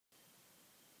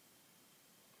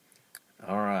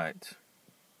All right.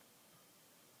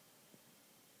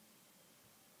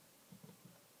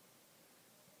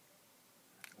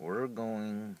 We're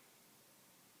going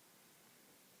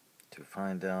to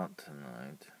find out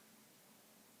tonight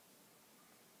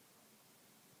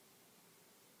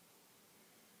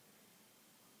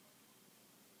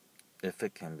if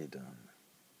it can be done.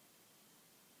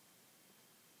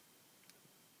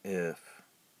 If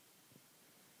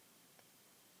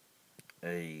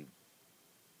a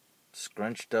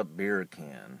scrunched up beer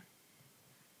can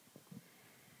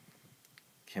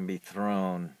be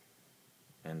thrown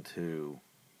into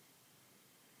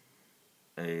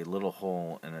a little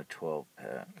hole in a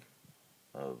 12-pack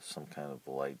of some kind of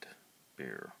light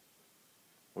beer.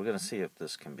 We're going to see if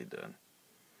this can be done.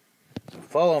 So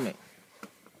follow me.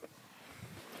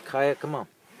 Kaya, come on.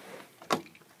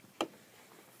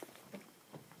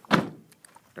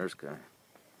 There's Kaya.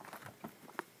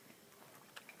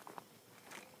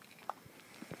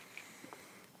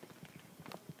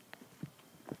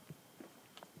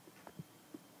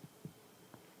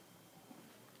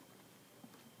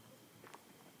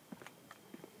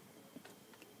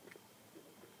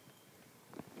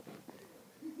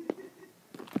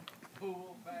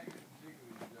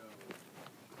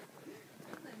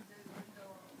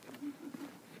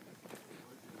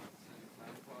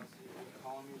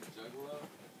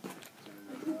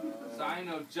 So I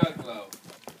know Juggalo.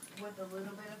 With a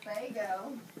little bit of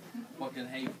Faygo. Fucking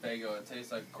hate Faygo. It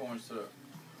tastes like corn syrup.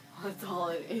 That's all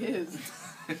it is.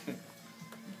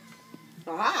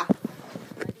 Ah!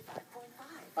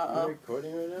 Are you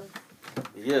recording right now?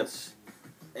 Yes.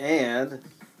 And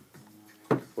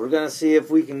we're going to see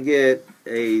if we can get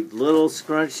a little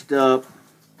scrunched up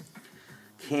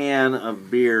can of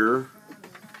beer.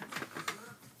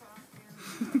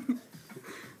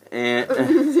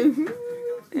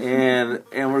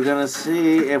 and we're going to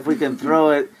see if we can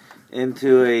throw it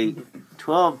into a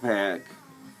 12-pack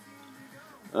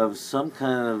of some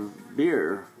kind of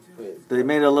beer. They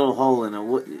made a little hole in it.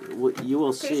 What you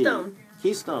will see.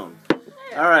 Keystone.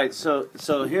 All right, so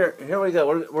here we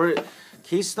go. We're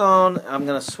Keystone. I'm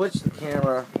gonna switch the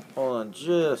camera. Hold on,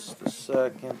 just a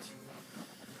second.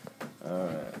 All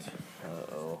right.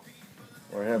 Uh-oh.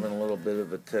 We're having a little bit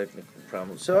of a technical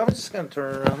problem. So I'm just gonna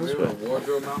turn around this way.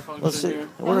 Wardrobe malfunction. Let's see. Here?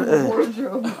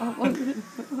 Wardrobe malfunction.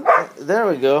 There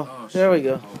we go. Oh, there we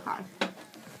go. Hi.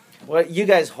 Well, you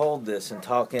guys hold this and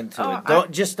talk into it.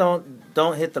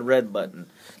 Don't hit the red button.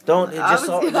 Just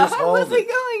hold it. I wasn't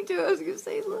going to. I was going to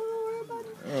say little red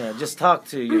button. Yeah, just talk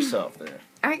to yourself there.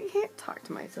 I can't talk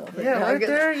to myself. Yeah, right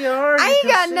there you are. I ain't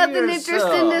got nothing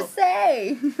interesting to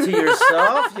say. To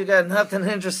yourself? You got nothing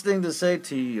interesting to say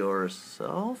to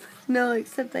yourself? No,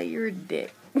 except that you're a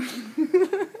dick.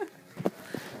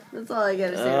 That's all I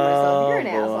gotta say to myself. You're an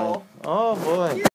asshole.